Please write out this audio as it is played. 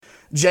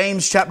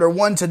James chapter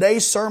 1.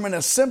 Today's sermon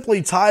is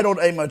simply titled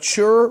A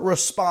Mature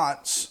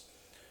Response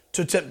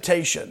to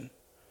Temptation.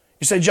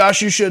 You say,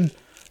 Josh, you should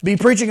be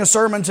preaching a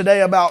sermon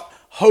today about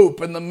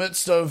hope in the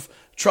midst of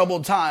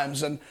troubled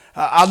times. And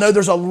I know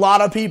there's a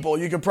lot of people.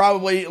 You could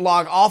probably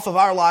log off of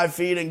our live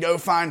feed and go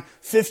find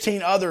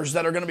 15 others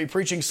that are going to be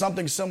preaching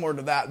something similar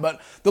to that.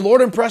 But the Lord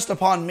impressed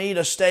upon me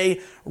to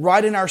stay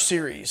right in our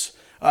series.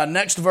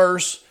 Next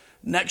verse,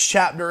 next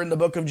chapter in the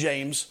book of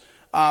James.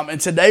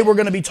 And today we're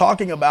going to be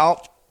talking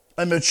about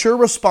a mature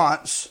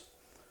response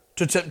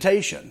to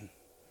temptation.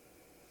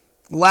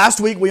 Last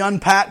week we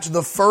unpacked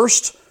the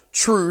first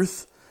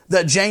truth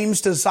that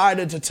James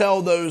decided to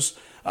tell those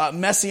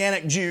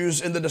Messianic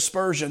Jews in the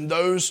dispersion,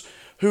 those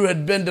who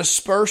had been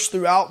dispersed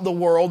throughout the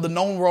world, the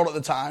known world at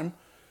the time.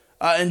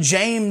 And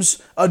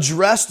James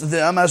addressed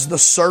them as the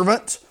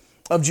servant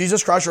of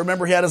Jesus Christ.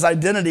 Remember, he had his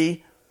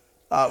identity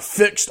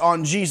fixed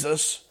on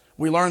Jesus.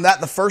 We learned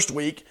that the first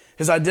week.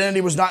 His identity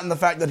was not in the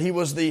fact that he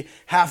was the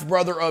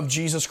half-brother of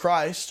Jesus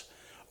Christ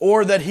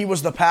or that he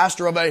was the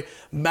pastor of a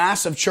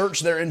massive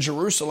church there in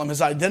Jerusalem.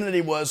 His identity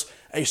was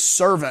a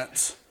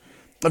servant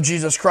of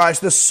Jesus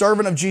Christ. This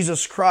servant of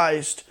Jesus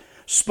Christ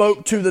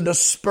spoke to the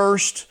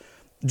dispersed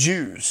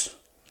Jews.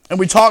 And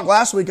we talked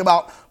last week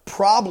about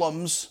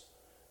problems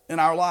in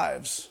our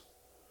lives.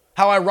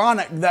 How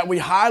ironic that we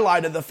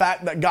highlighted the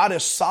fact that God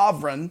is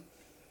sovereign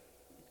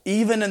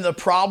even in the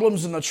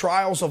problems and the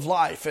trials of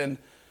life. And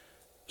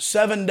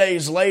 7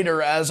 days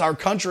later, as our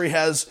country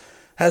has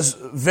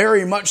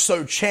very much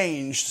so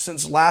changed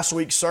since last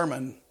week's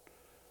sermon,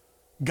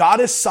 God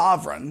is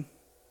sovereign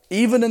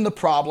even in the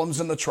problems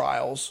and the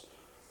trials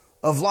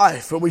of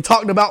life. But we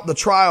talked about the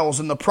trials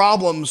and the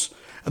problems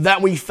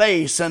that we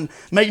face, and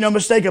make no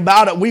mistake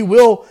about it, we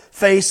will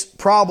face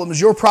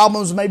problems. Your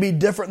problems may be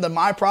different than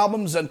my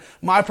problems, and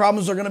my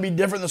problems are going to be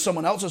different than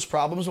someone else's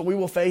problems, but we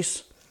will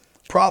face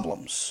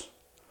problems.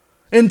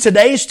 In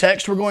today's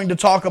text, we're going to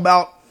talk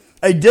about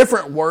a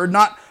different word,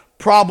 not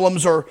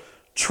problems or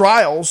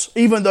trials,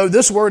 even though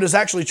this word is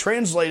actually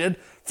translated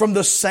from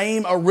the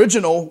same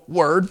original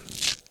word.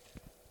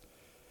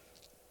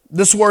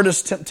 This word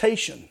is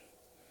temptation.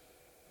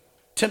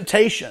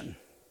 Temptation.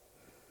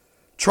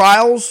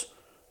 Trials,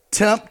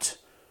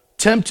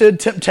 tempted,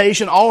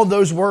 temptation, all of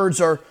those words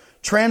are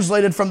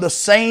translated from the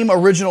same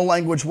original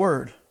language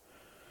word.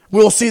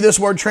 We'll see this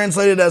word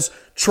translated as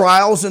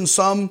trials in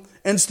some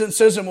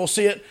instances, and we'll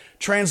see it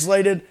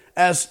translated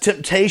as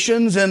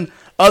temptations in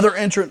other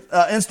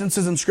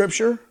instances in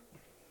Scripture.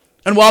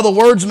 And while the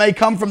words may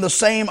come from the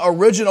same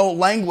original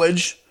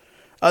language,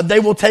 they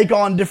will take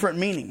on different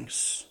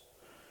meanings.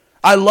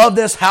 I love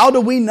this. How do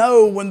we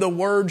know when the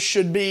word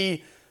should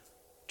be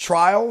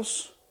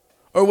trials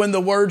or when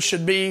the word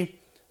should be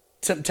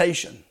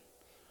temptation?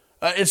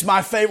 It's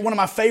one of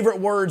my favorite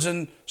words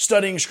in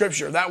studying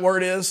Scripture. That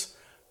word is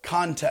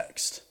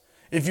context.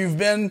 If you've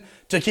been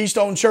to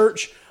Keystone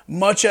Church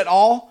much at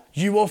all,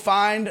 you will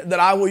find that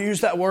I will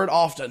use that word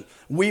often.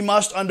 We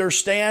must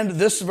understand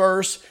this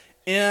verse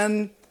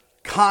in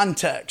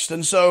context.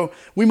 And so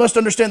we must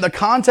understand the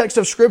context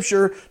of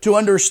Scripture to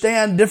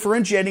understand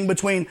differentiating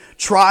between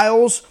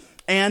trials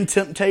and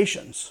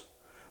temptations.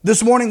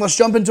 This morning, let's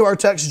jump into our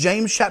text,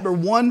 James chapter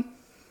 1,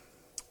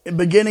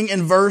 beginning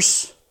in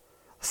verse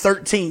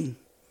 13.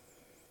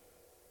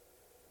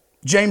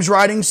 James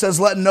writing says,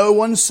 "Let no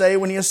one say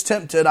when he is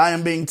tempted, I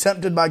am being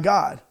tempted by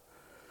God.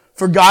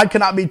 For God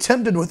cannot be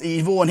tempted with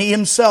evil, and he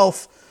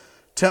himself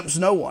tempts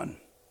no one.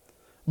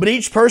 But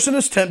each person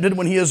is tempted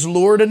when he is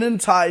lured and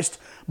enticed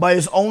by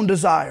his own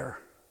desire.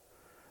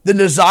 Then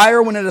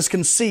desire, when it is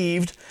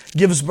conceived,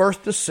 gives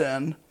birth to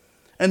sin.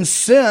 And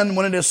sin,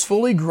 when it is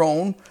fully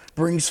grown,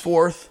 brings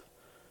forth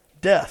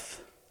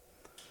death.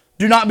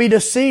 Do not be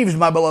deceived,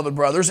 my beloved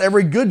brothers.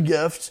 Every good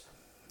gift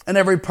and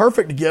every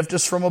perfect gift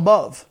is from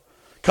above,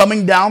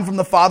 coming down from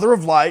the Father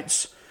of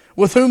lights,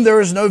 with whom there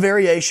is no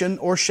variation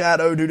or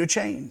shadow due to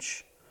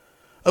change.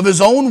 Of his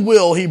own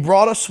will he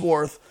brought us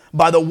forth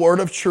by the word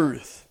of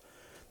truth,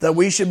 that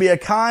we should be a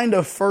kind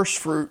of first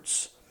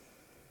fruits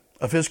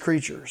of his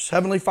creatures."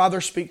 Heavenly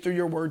Father, speak through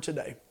your word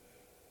today.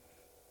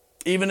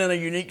 Even in a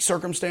unique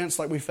circumstance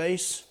like we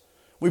face,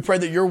 we pray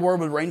that your word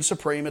would reign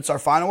supreme. It's our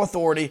final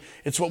authority.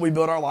 It's what we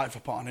build our life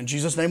upon. In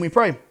Jesus' name we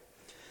pray.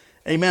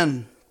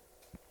 Amen.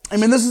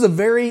 This is a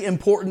very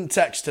important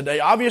text today.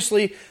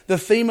 Obviously, the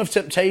theme of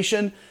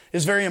temptation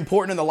is very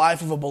important in the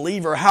life of a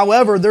believer.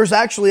 However, there's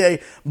actually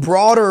a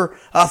broader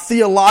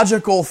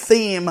theological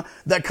theme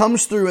that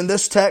comes through in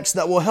this text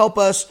that will help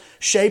us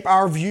shape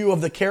our view of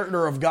the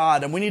character of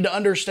God. And we need to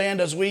understand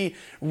as we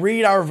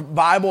read our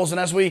Bibles and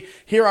as we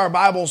hear our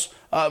Bibles,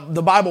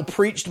 the Bible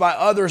preached by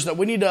others, that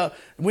we need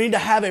to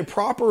have a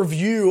proper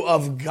view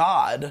of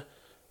God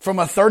from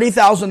a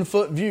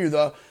 30,000-foot view,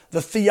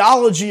 the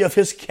theology of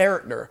his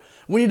character.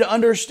 We need to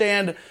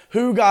understand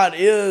who God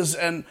is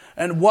and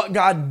what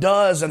God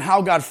does and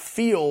how God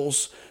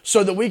feels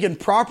so that we can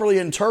properly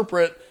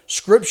interpret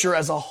Scripture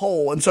as a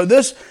whole. And so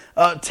this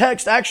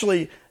text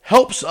actually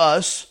helps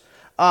us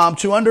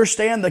to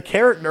understand the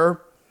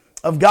character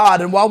of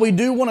God. And while we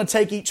do want to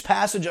take each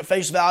passage at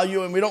face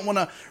value and we don't want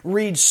to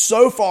read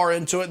so far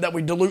into it that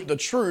we dilute the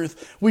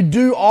truth, we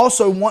do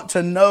also want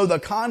to know the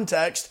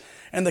context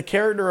and the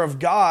character of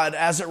God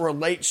as it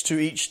relates to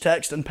each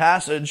text and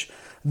passage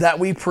that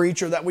we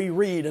preach or that we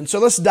read. And so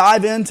let's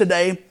dive in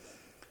today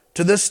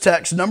to this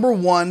text. Number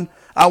one,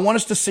 I want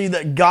us to see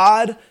that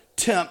God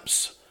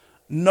tempts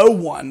no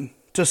one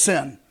to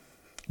sin.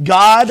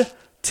 God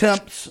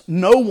tempts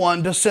no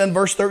one to sin.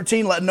 Verse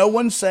 13, let no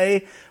one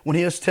say when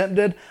he is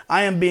tempted,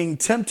 I am being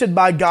tempted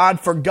by God,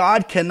 for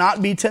God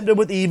cannot be tempted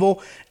with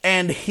evil,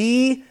 and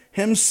he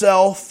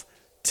himself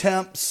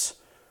tempts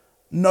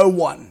no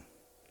one.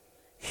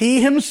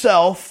 He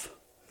himself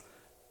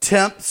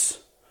tempts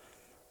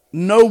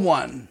no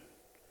one.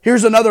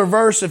 Here's another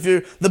verse,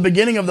 the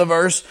beginning of the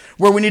verse,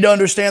 where we need to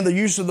understand the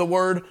use of the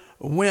word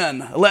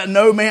when. Let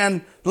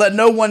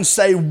no one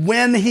say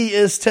when he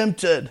is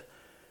tempted.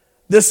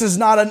 This is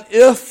not an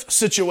if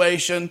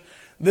situation.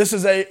 This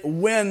is a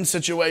when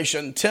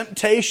situation.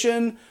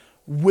 Temptation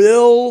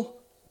will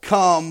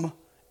come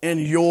in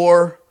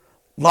your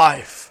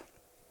life.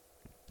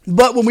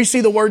 But when we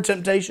see the word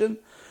temptation,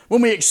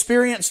 when we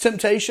experience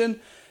temptation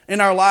in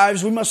our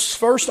lives, we must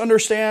first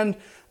understand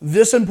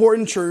this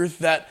important truth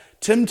that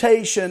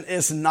temptation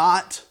is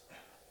not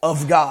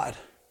of God.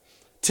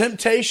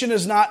 Temptation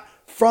is not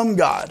from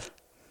God.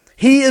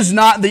 He is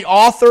not the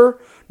author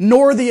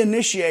nor the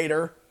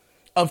initiator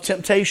of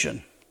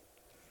temptation.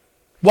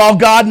 While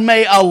God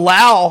may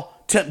allow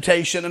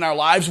temptation in our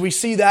lives, we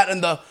see that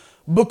in the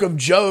book of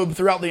Job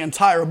throughout the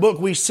entire book.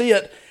 We see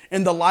it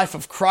in the life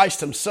of Christ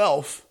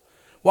himself.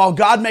 While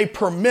God may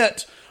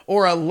permit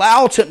or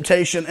allow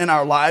temptation in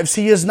our lives,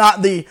 he is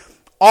not the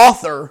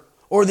author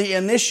or the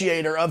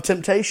initiator of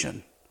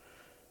temptation.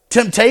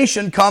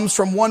 Temptation comes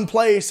from one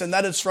place, and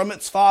that is from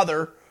its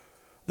father,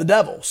 the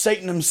devil,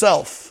 Satan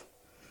himself.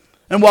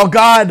 And while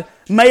God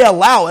may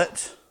allow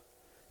it,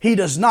 he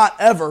does not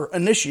ever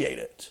initiate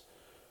it.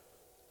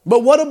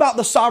 But what about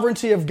the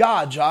sovereignty of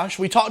God, Josh?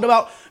 We talked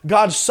about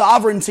God's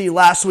sovereignty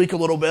last week a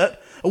little bit.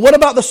 What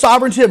about the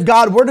sovereignty of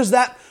God? Where does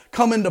that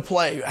come into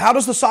play? How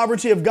does the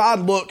sovereignty of God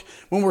look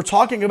when we're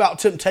talking about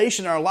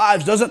temptation in our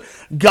lives? Doesn't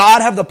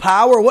God have the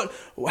power?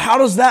 How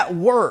does that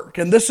work?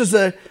 And this is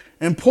an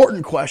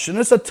important question.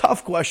 It's a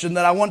tough question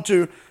that I want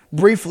to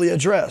briefly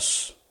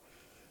address.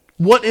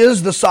 What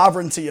is the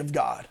sovereignty of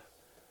God?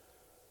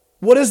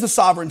 What is the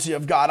sovereignty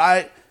of God?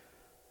 I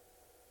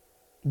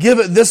give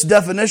it this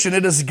definition.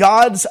 It is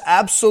God's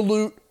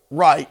absolute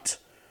right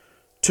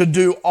to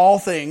do all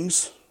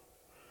things,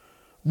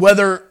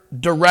 whether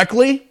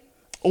directly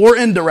or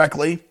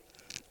indirectly,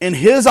 in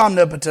his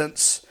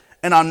omnipotence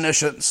and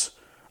omniscience,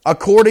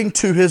 according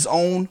to his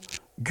own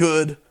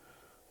good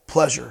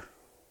pleasure.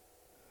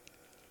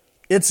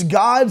 It's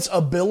God's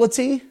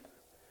ability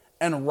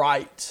and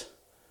right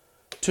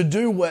to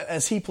do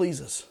as he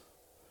pleases,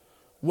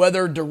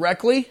 whether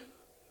directly,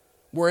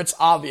 where it's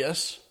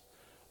obvious,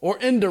 or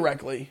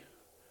indirectly,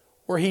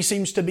 where he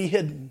seems to be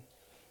hidden.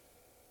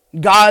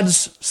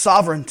 God's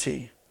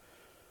sovereignty.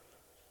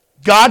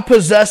 God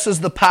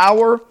possesses the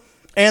power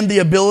and the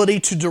ability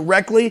to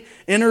directly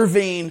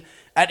intervene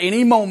at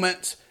any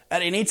moment,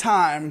 at any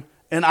time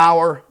in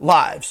our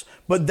lives.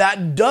 But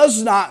that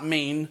does not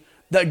mean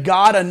that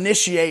God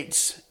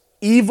initiates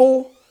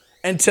evil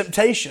and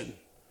temptation.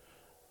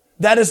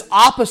 That is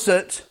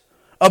opposite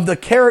of the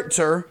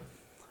character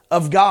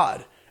of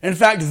God. In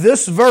fact,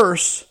 this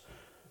verse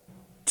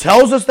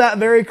tells us that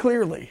very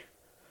clearly.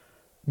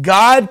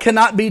 God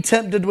cannot be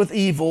tempted with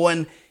evil,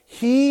 and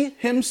he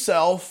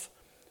himself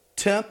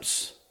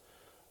tempts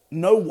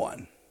no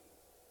one.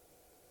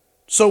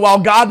 So while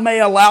God may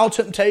allow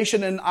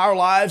temptation in our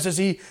lives, as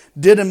he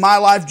did in my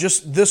life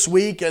just this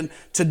week and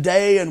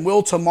today and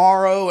will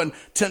tomorrow, and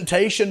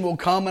temptation will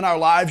come in our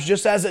lives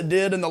just as it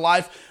did in the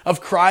life of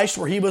Christ,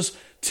 where he was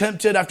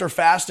tempted after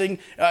fasting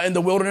in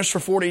the wilderness for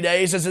 40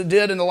 days, as it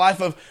did in the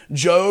life of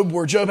Job,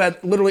 where Job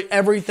had literally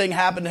everything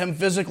happen to him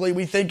physically.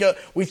 We think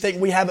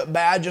we have it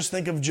bad. Just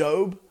think of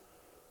Job.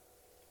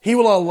 He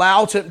will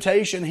allow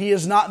temptation. He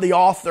is not the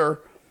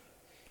author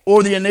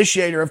or the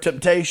initiator of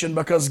temptation,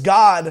 because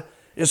God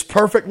is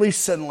perfectly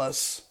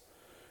sinless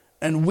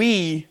and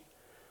we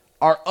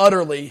are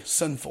utterly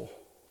sinful.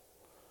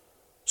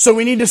 So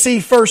we need to see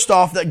first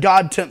off that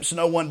God tempts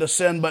no one to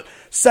sin. But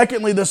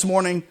secondly, this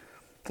morning,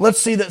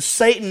 let's see that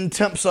Satan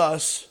tempts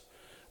us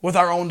with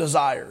our own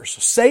desires.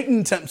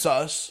 Satan tempts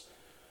us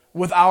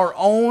with our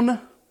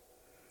own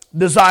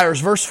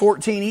desires. Verse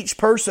 14, each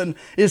person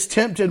is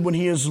tempted when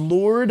he is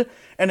lured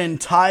and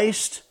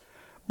enticed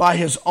by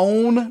his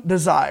own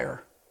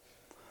desire.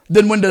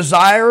 Then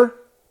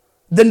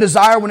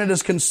desire, when it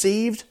is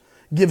conceived,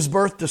 gives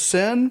birth to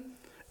sin.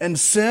 And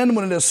sin,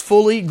 when it is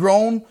fully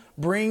grown,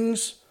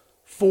 brings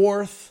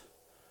forth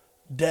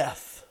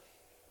death.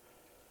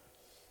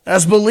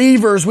 As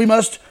believers, we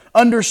must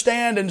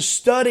understand and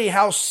study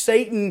how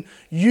Satan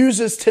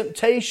uses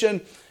temptation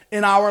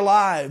in our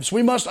lives.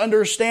 We must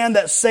understand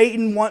that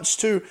Satan wants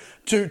to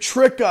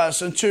trick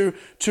us and to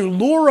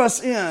lure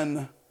us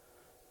in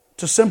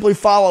to simply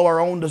follow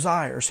our own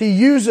desires. He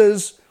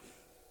uses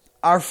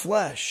our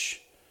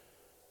flesh.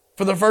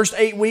 For the first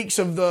 8 weeks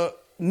of the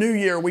new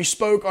year, we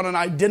spoke on an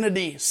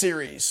identity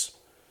series,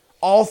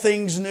 All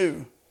Things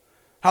New,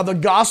 how the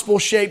gospel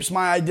shapes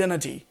my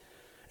identity.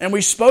 And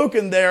we spoke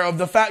in there of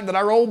the fact that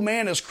our old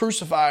man is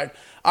crucified.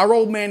 Our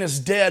old man is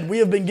dead. We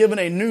have been given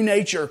a new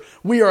nature.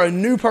 We are a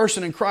new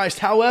person in Christ.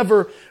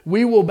 However,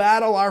 we will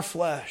battle our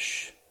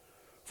flesh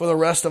for the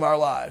rest of our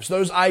lives.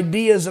 Those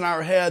ideas in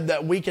our head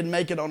that we can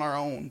make it on our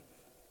own.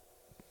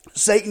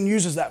 Satan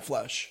uses that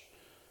flesh.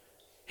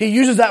 He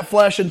uses that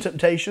flesh in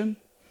temptation.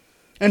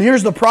 And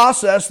here's the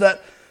process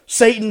that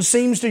Satan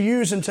seems to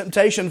use in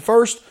temptation.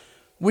 First,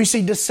 we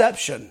see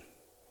deception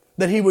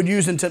that he would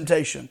use in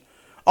temptation.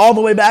 All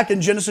the way back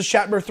in Genesis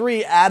chapter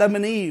 3, Adam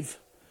and Eve.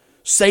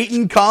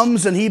 Satan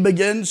comes and he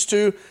begins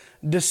to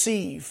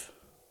deceive.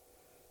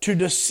 To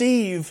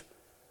deceive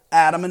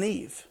Adam and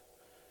Eve.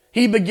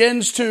 He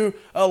begins to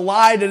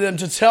lie to them,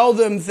 to tell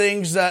them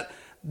things that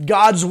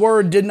God's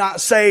Word did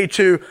not say,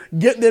 to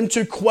get them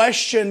to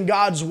question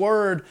God's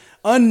Word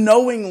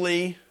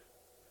unknowingly,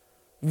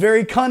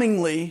 very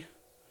cunningly,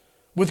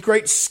 with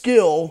great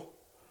skill.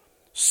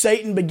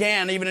 Satan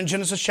began, even in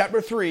Genesis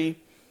chapter 3,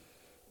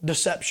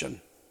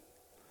 deception.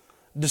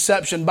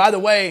 Deception. By the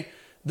way,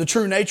 the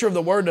true nature of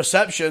the word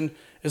deception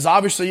is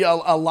obviously a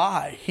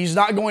lie. He's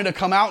not going to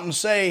come out and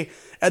say,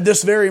 at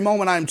this very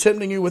moment, I am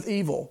tempting you with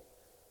evil.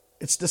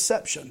 It's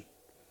deception.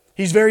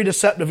 He's very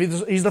deceptive.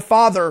 He's the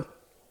father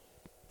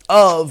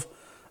of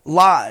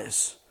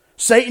lies.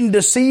 Satan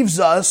deceives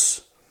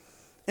us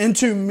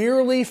into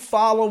merely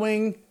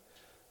following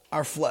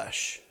our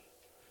flesh.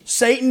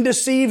 Satan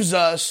deceives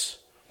us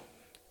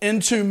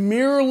into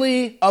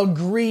merely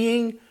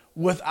agreeing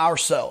with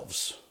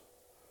ourselves.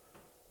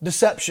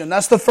 Deception.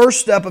 That's the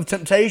first step of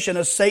temptation,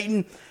 as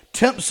Satan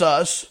tempts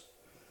us,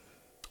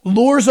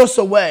 lures us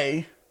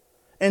away,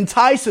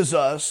 entices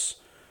us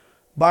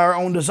by our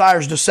own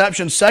desires.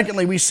 Deception.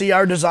 Secondly, we see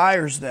our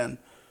desires then.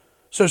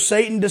 So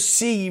Satan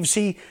deceives.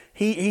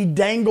 He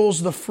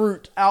dangles the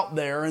fruit out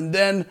there, and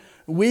then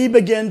we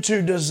begin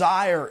to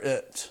desire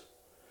it.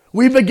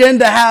 We begin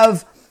to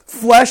have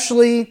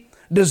fleshly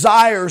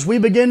desires. We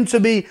begin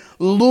to be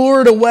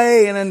lured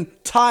away and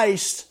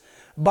enticed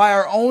by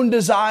our own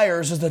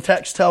desires, as the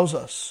text tells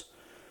us.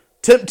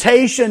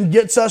 Temptation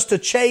gets us to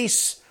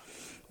chase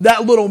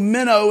that little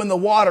minnow in the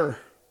water.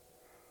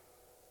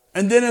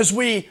 And then as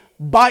we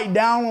bite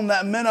down on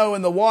that minnow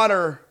in the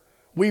water,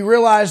 we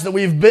realize that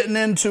we've bitten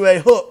into a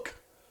hook.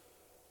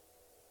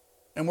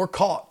 And we're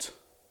caught.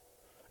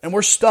 And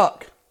we're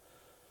stuck.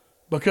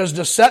 Because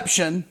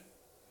deception,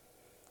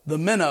 the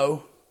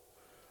minnow,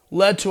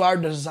 led to our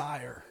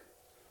desire.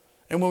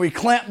 And when we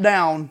clamp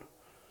down,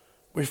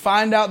 we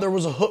find out there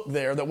was a hook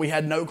there that we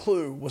had no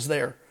clue was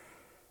there.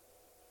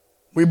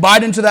 We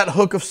bite into that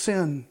hook of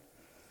sin.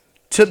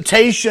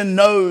 Temptation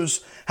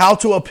knows how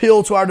to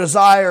appeal to our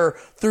desire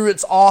through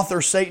its author,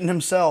 Satan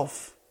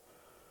himself.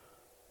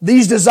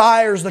 These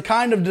desires, the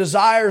kind of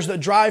desires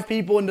that drive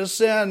people into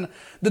sin,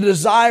 the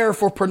desire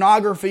for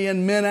pornography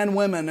in men and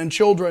women and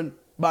children,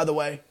 by the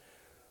way.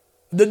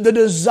 The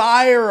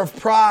desire of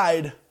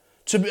pride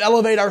to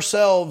elevate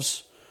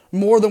ourselves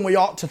more than we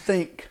ought to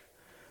think.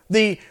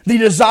 The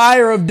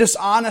desire of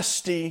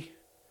dishonesty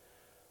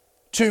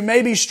to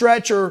maybe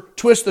stretch or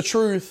twist the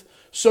truth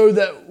so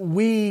that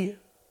we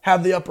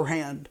have the upper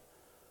hand.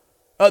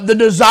 The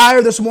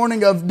desire this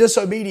morning of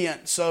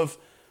disobedience, of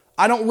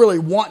I don't really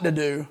want to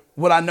do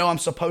what I know I'm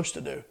supposed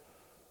to do.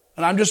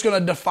 And I'm just going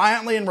to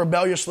defiantly and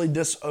rebelliously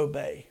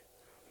disobey.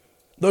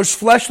 Those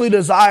fleshly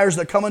desires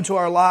that come into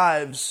our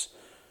lives,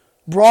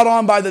 brought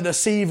on by the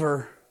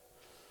deceiver.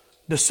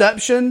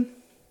 Deception,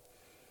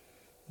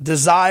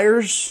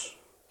 desires.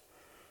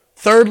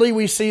 Thirdly,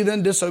 we see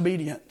then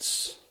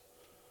disobedience.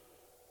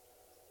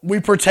 We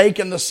partake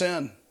in the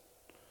sin.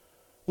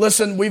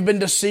 Listen, we've been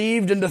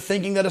deceived into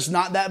thinking that it's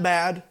not that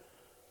bad.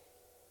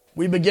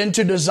 We begin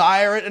to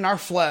desire it in our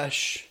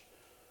flesh,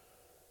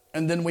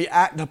 and then we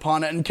act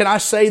upon it. And can I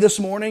say this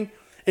morning,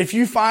 if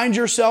you find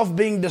yourself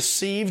being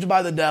deceived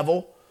by the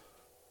devil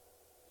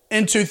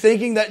into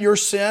thinking that your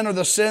sin or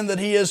the sin that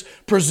he is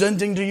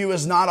presenting to you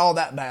is not all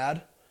that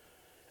bad,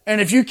 and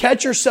if you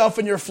catch yourself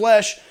in your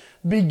flesh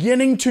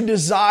beginning to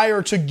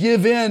desire, to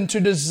give in, to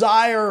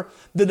desire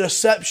the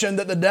deception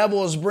that the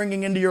devil is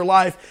bringing into your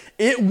life,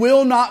 it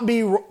will not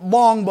be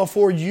long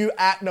before you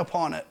act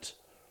upon it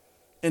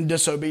in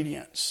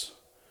disobedience.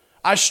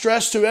 I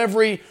stress to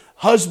every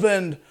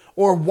husband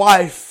or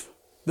wife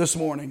this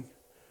morning,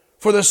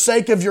 for the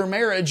sake of your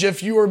marriage,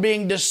 if you are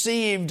being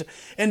deceived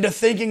into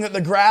thinking that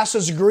the grass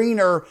is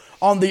greener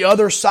on the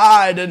other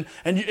side,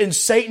 and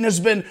Satan has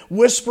been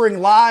whispering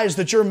lies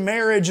that your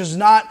marriage is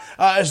not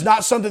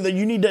something that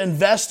you need to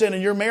invest in,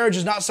 and your marriage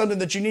is not something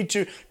that you need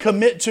to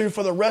commit to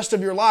for the rest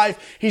of your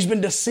life. He's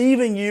been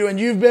deceiving you, and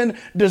you've been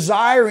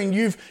desiring.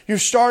 You've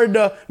started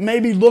to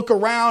maybe look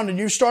around, and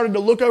you've started to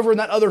look over in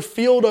that other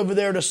field over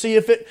there to see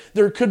if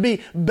there could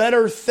be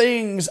better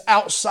things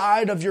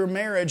outside of your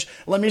marriage.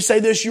 Let me say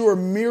this: you are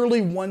merely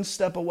one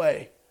step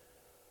away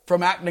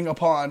from acting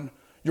upon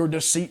your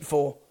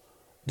deceitful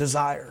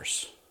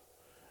desires.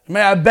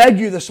 May I beg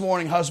you this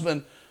morning,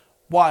 husband,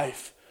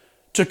 wife,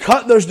 to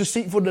cut those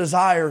deceitful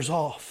desires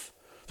off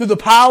through the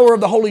power of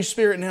the Holy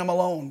Spirit in Him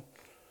alone.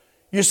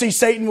 You see,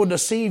 Satan will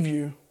deceive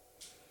you.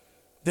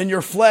 Then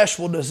your flesh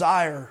will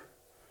desire.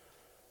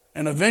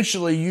 And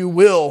eventually you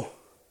will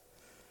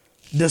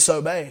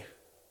disobey.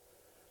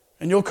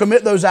 And you'll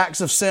commit those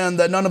acts of sin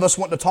that none of us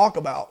want to talk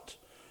about.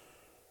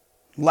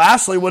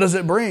 Lastly, what does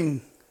it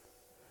bring?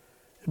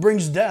 It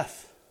brings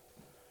death.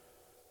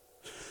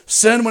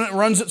 Sin, when it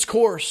runs its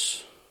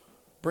course,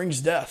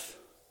 brings death.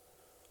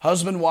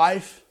 Husband,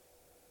 wife,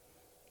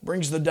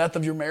 brings the death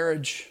of your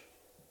marriage.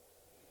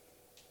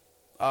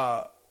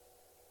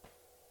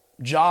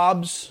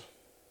 Jobs,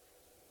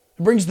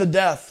 it brings the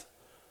death.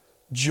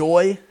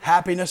 Joy,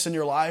 happiness in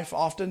your life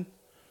often.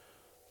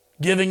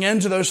 Giving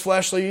in to those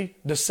fleshly,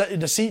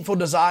 deceitful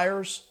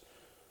desires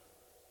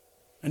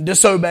and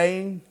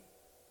disobeying.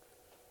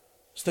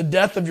 It's the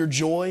death of your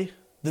joy,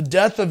 the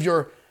death of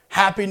your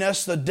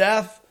happiness, the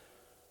death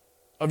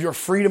of your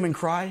freedom in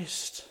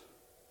Christ.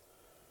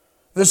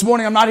 This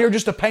morning, I'm not here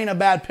just to paint a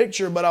bad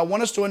picture, but I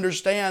want us to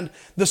understand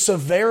the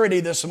severity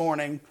this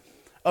morning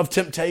of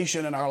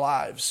temptation in our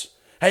lives.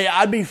 Hey,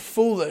 I'd be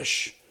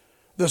foolish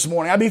this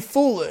morning. I'd be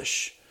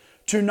foolish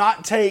to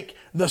not take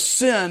the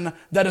sin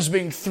that is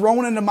being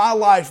thrown into my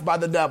life by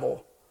the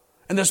devil.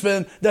 And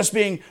that's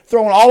being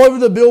thrown all over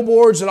the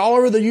billboards and all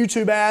over the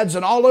YouTube ads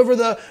and all over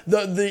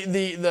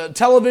the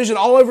television,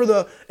 all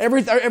over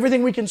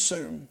everything we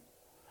consume.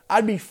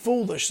 I'd be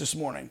foolish this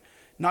morning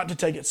not to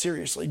take it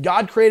seriously.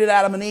 God created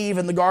Adam and Eve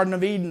in the Garden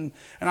of Eden,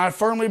 and I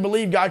firmly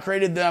believe God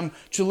created them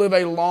to live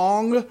a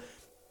long,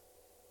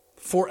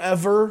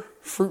 forever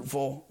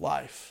fruitful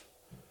life.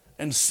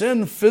 And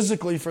sin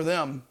physically for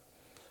them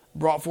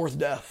brought forth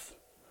death.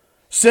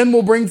 Sin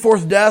will bring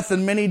forth death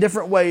in many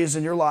different ways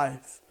in your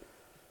life.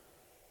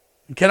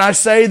 Can I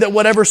say that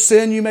whatever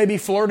sin you may be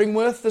flirting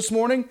with this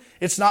morning,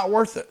 it's not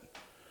worth it.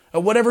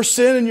 Whatever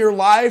sin in your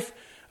life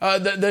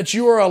that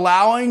you are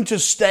allowing to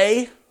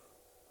stay,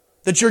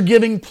 that you're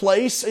giving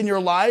place in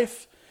your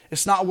life,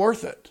 it's not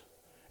worth it.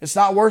 It's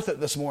not worth it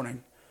this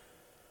morning.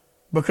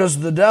 Because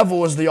the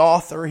devil is the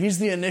author, he's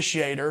the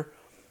initiator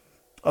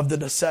of the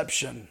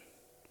deception,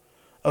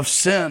 of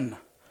sin.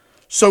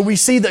 So we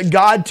see that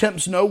God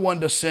tempts no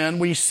one to sin.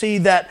 We see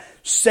that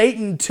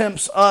Satan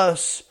tempts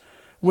us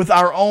with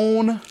our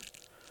own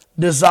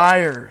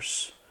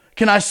desires.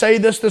 Can I say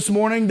this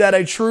morning, that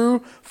a true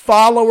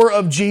follower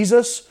of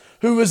Jesus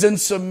who is in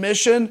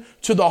submission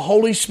to the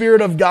Holy Spirit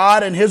of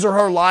God in his or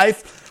her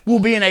life will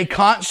be in a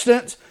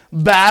constant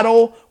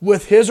battle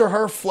with his or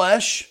her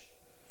flesh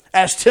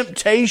as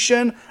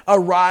temptation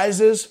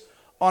arises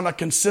on a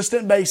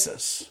consistent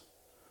basis.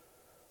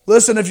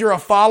 Listen, if you're a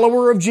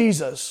follower of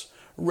Jesus,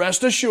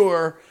 rest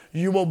assured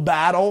you will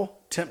battle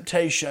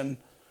temptation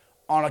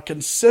on a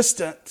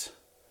consistent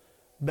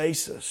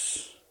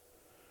basis.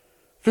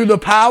 Through the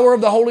power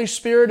of the Holy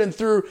Spirit and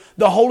through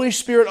the Holy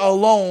Spirit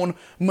alone,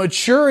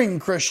 maturing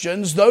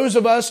Christians, those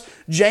of us,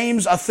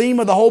 James, a theme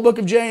of the whole book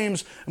of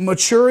James,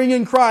 maturing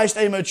in Christ,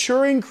 a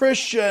maturing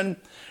Christian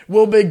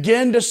will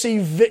begin to see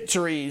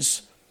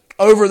victories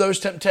over those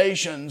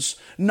temptations,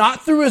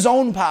 not through his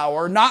own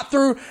power, not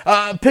through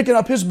picking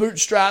up his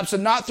bootstraps,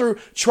 and not through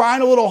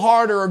trying a little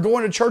harder or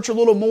going to church a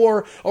little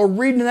more or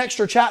reading an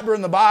extra chapter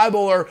in the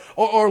Bible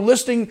or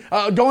listening,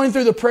 going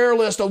through the prayer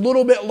list a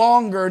little bit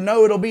longer.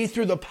 No, it'll be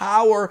through the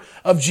power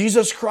of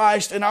Jesus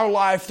Christ in our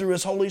life through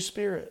His Holy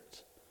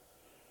Spirit.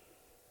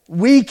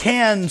 We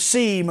can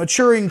see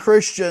maturing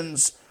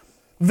Christians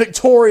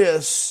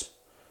victorious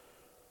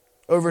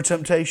over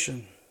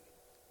temptation.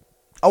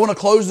 I want to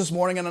close this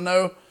morning, and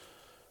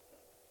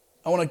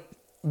I want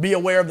to be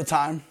aware of the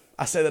time.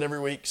 I say that every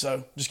week,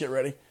 so just get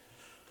ready.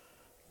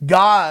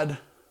 God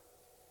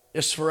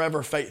is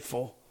forever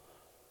faithful.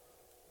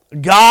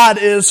 God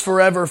is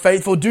forever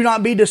faithful. Do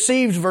not be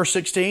deceived, verse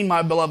 16,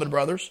 my beloved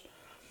brothers.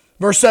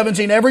 Verse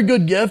 17, every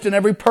good gift and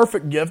every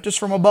perfect gift is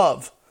from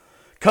above,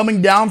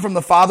 coming down from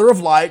the Father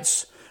of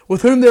lights,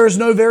 with whom there is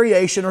no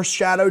variation or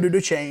shadow due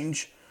to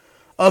change.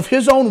 Of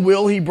His own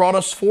will He brought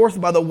us forth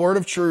by the word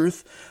of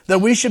truth, that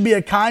we should be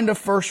a kind of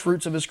first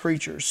fruits of His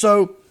creatures.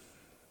 So,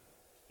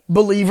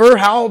 believer,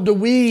 how do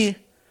we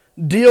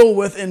deal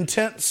with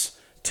intense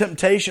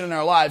temptation in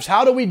our lives?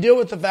 How do we deal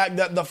with the fact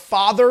that the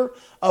father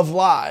of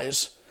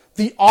lies,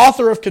 the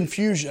author of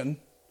confusion,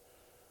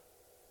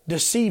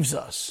 deceives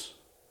us?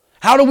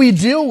 How do we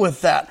deal with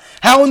that?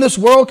 How in this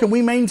world can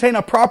we maintain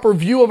a proper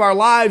view of our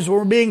lives when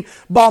we're being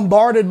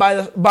bombarded by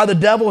the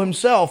devil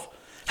himself?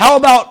 How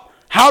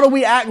do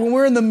we act when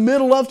we're in the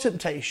middle of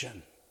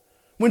temptation?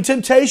 When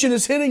temptation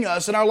is hitting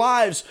us in our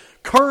lives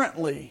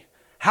currently,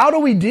 how do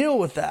we deal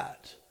with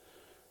that?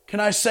 Can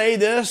I say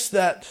this,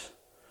 that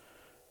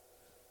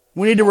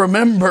we need to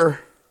remember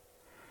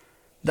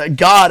that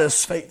God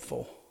is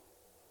faithful.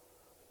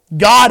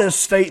 God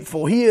is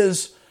faithful. He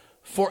is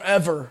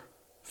forever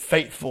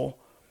faithful.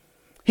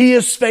 He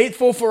is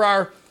faithful for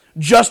our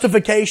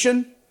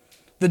justification,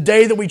 the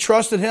day that we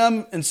trusted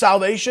Him in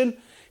salvation.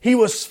 He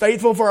was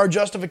faithful for our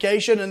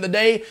justification. And the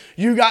day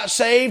you got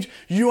saved,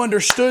 you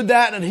understood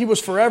that and He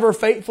was forever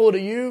faithful to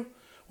you.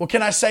 Well,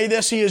 can I say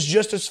this? He is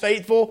just as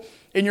faithful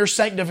in your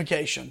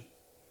sanctification.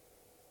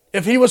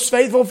 If He was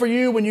faithful for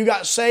you when you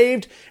got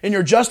saved in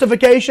your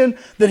justification,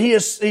 then He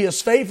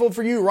is faithful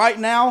for you right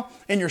now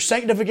in your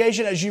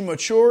sanctification as you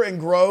mature and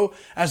grow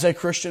as a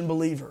Christian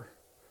believer.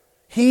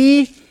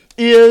 He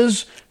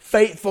is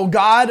faithful.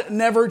 God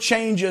never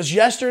changes.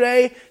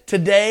 Yesterday,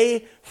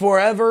 today,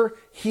 forever.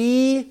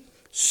 He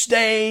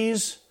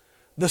stays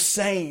the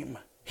same.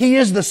 He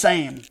is the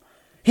same.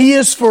 He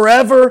is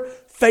forever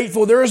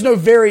faithful. There is no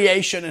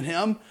variation in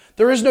Him.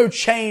 There is no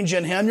change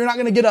in Him. You're not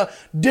going to get a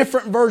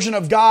different version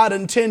of God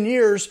in 10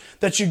 years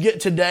that you get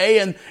today.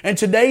 And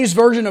today's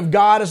version of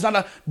God is not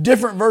a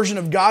different version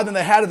of God than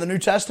they had in the New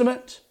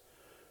Testament.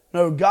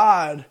 No,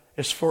 God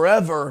is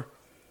forever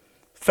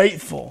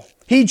faithful.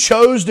 He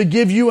chose to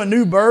give you a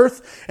new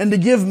birth and to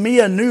give me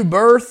a new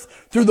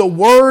birth through the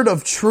word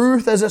of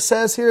truth, as it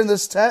says here in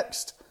this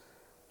text.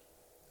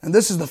 And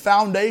this is the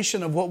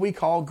foundation of what we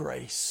call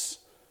grace.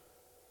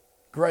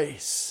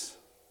 Grace.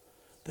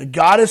 That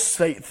God is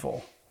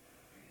faithful.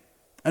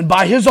 And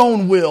by His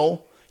own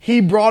will,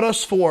 He brought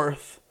us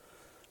forth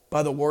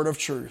by the word of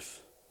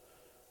truth.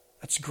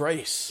 That's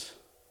grace.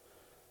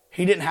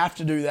 He didn't have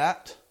to do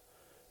that.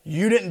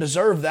 You didn't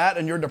deserve that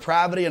in your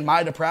depravity and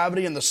my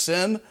depravity and the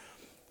sin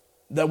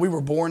that we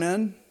were born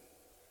in.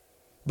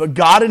 But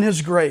God in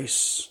His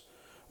grace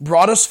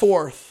brought us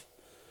forth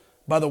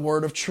by the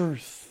word of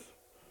truth.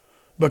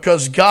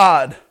 Because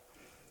God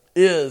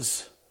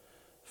is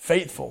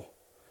faithful.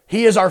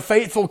 He is our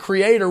faithful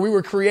Creator. We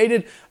were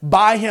created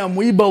by Him.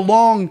 We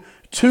belong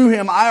to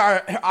Him.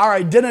 Our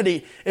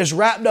identity is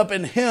wrapped up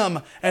in Him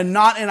and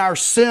not in our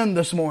sin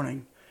this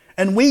morning.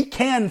 And we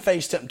can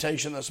face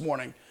temptation this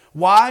morning.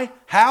 Why?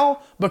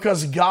 How?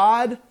 Because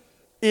God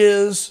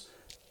is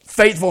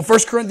faithful. 1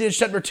 Corinthians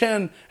chapter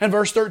 10 and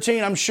verse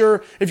 13. I'm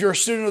sure if you're a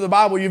student of the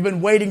Bible, you've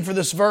been waiting for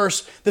this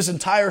verse, this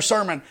entire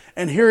sermon.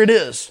 And here it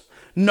is.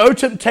 No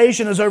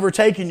temptation has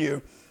overtaken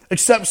you,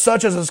 except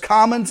such as is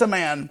common to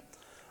man.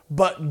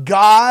 But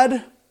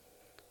God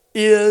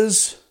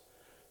is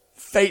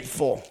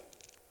faithful,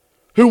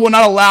 who will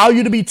not allow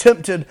you to be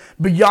tempted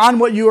beyond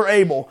what you are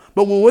able,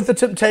 but will with the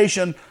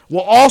temptation will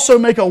also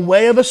make a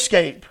way of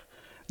escape,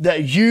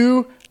 that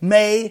you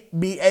may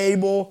be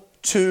able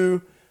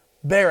to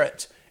bear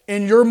it.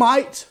 In your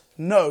might?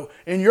 No.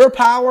 In your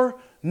power?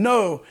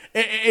 No.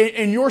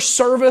 In your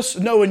service?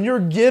 No. In your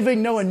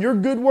giving? No. In your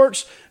good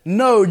works?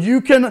 No. You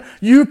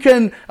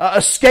can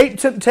escape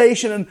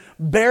temptation and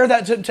bear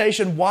that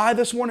temptation. Why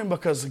this morning?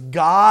 Because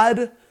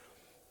God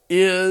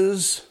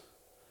is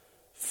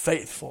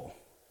faithful.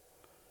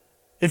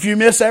 If you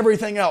miss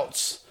everything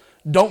else,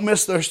 don't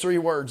miss those three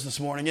words this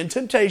morning. In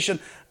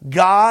temptation,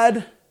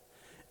 God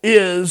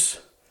is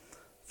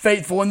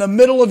faithful. In the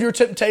middle of your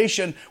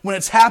temptation, when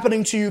it's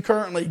happening to you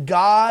currently,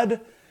 God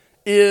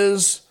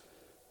is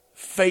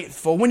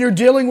faithful. When you're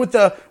dealing with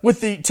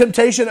the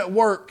temptation at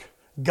work,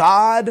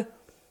 God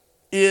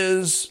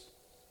is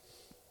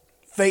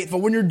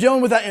faithful. When you're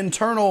dealing with that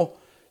internal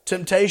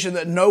temptation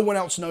that no one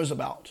else knows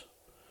about.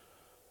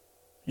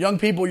 Young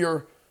people,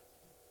 your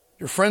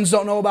friends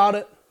don't know about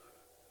it.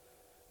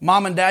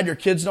 Mom and dad, your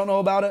kids don't know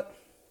about it.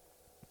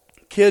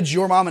 Kids,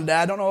 your mom and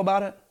dad don't know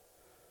about it.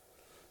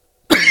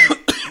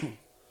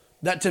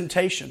 That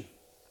temptation.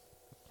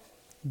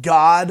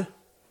 God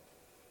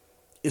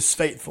is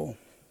faithful.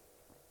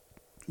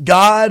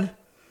 God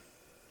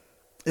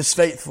is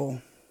faithful.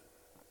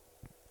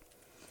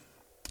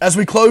 As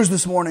we close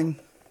this morning,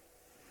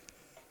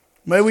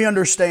 may we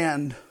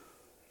understand,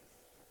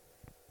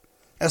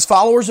 as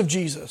followers of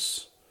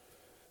Jesus,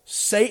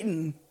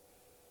 Satan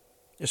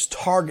is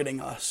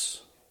targeting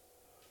us.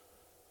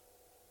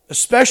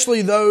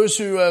 Especially those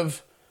who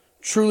have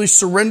truly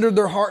surrendered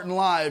their heart and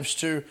lives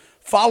to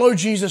follow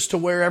Jesus to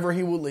wherever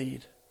He will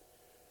lead.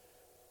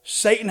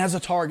 Satan has a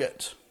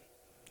target,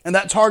 and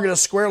that target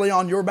is squarely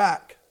on your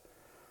back.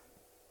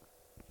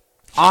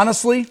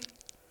 Honestly,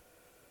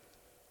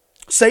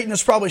 Satan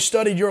has probably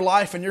studied your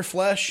life and your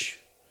flesh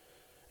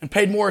and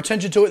paid more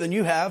attention to it than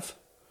you have,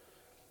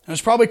 and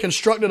has probably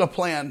constructed a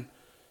plan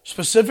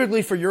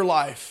specifically for your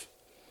life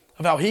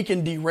of how he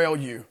can derail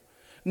you.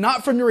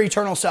 Not from your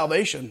eternal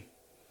salvation,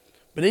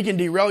 but he can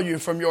derail you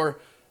from your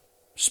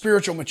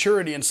spiritual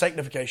maturity and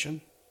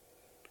sanctification.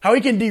 How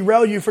he can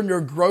derail you from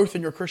your growth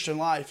in your Christian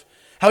life.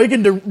 How he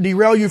can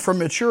derail you from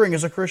maturing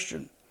as a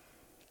Christian.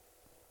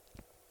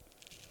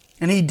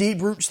 And he deep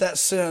roots that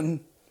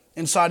sin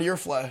inside of your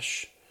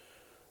flesh.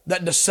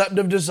 That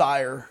deceptive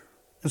desire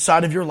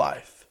inside of your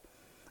life.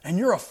 And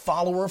you're a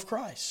follower of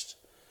Christ.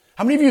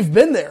 How many of you have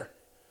been there?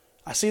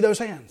 I see those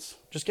hands.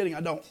 Just kidding,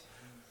 I don't.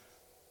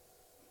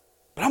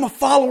 But I'm a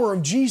follower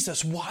of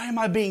Jesus. Why am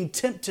I being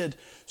tempted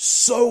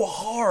so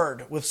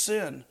hard with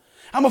sin?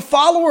 I'm a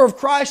follower of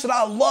Christ and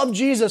I love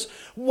Jesus.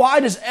 Why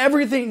does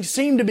everything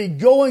seem to be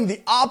going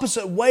the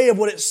opposite way of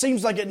what it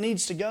seems like it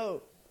needs to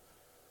go?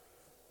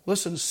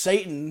 Listen,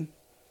 Satan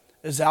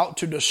is out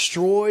to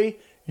destroy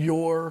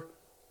your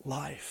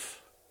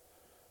life.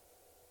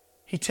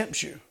 He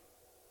tempts you.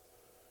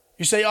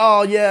 You say,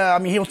 oh yeah,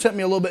 he'll tempt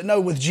me a little bit.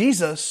 No, with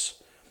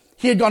Jesus,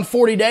 he had gone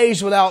 40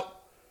 days without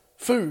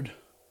food.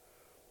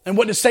 And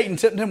what did Satan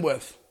tempt him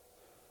with?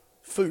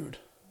 Food.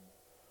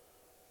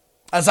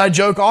 As I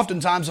joke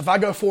oftentimes, if I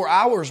go 4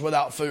 hours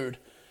without food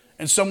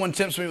and someone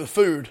tempts me with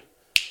food,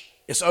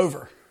 it's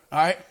over. All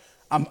right?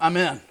 I'm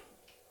in.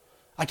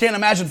 I can't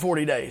imagine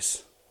 40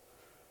 days.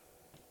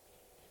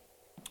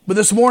 But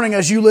this morning,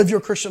 as you live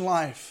your Christian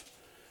life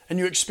and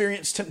you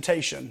experience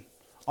temptation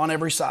on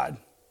every side,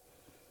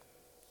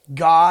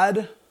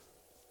 God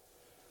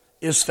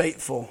is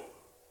faithful.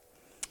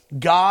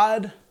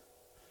 God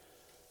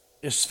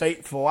is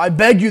faithful. I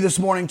beg you this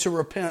morning to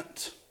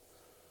repent.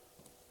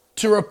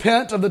 To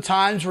repent of the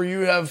times where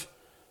you have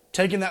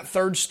taken that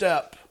third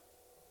step.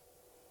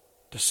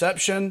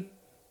 Deception,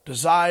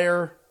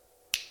 desire,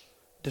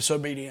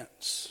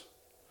 disobedience.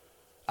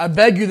 I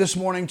beg you this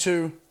morning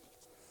to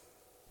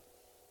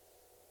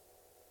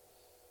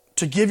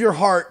give your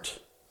heart,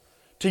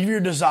 to give your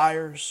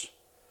desires,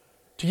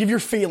 to give your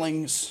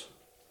feelings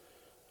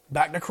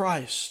back to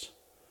Christ.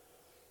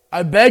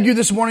 I beg you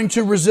this morning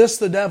to resist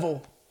the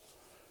devil.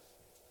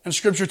 And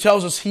Scripture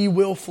tells us he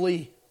will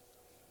flee.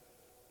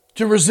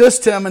 To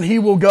resist him and he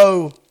will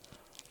go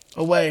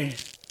away.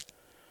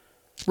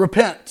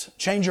 Repent.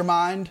 Change your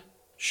mind?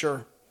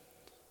 Sure.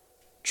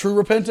 True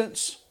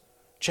repentance?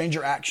 Change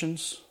your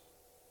actions.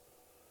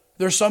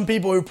 There's some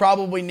people who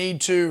probably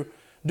need to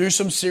do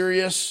some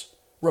serious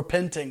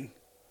repenting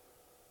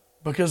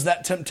because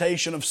that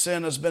temptation of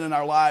sin has been in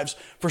our lives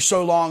for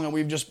so long and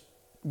we've just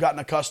gotten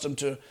accustomed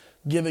to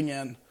giving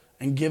in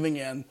and giving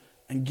in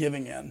and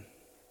giving in.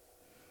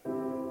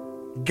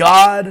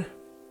 God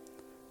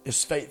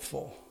is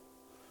faithful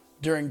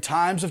during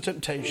times of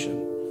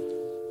temptation,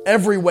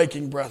 every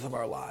waking breath of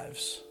our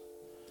lives.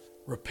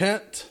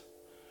 Repent,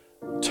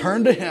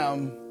 turn to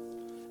Him,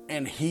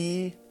 and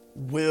He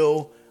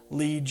will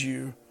lead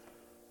you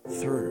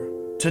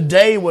through.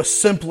 Today was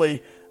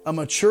simply a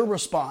mature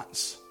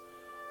response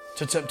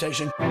to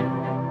temptation.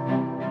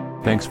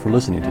 Thanks for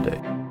listening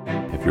today.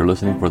 If you're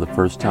listening for the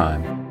first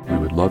time, we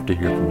would love to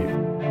hear from you.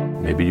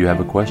 Maybe you have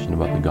a question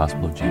about the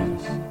gospel of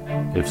Jesus.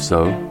 If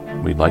so,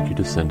 we'd like you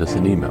to send us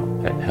an email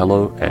at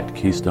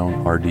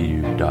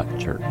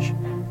hello@keystonerdu.church.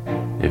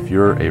 If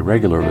you're a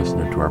regular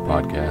listener to our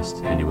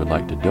podcast and you would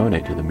like to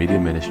donate to the media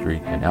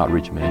ministry and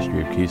outreach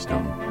ministry of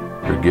Keystone,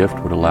 your gift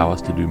would allow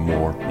us to do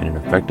more in an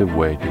effective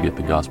way to get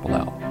the gospel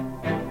out.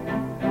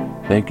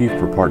 Thank you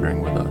for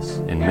partnering with us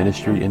in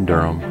ministry in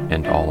Durham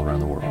and all around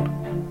the world.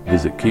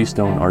 Visit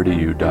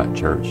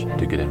keystonerdu.church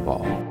to get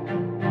involved.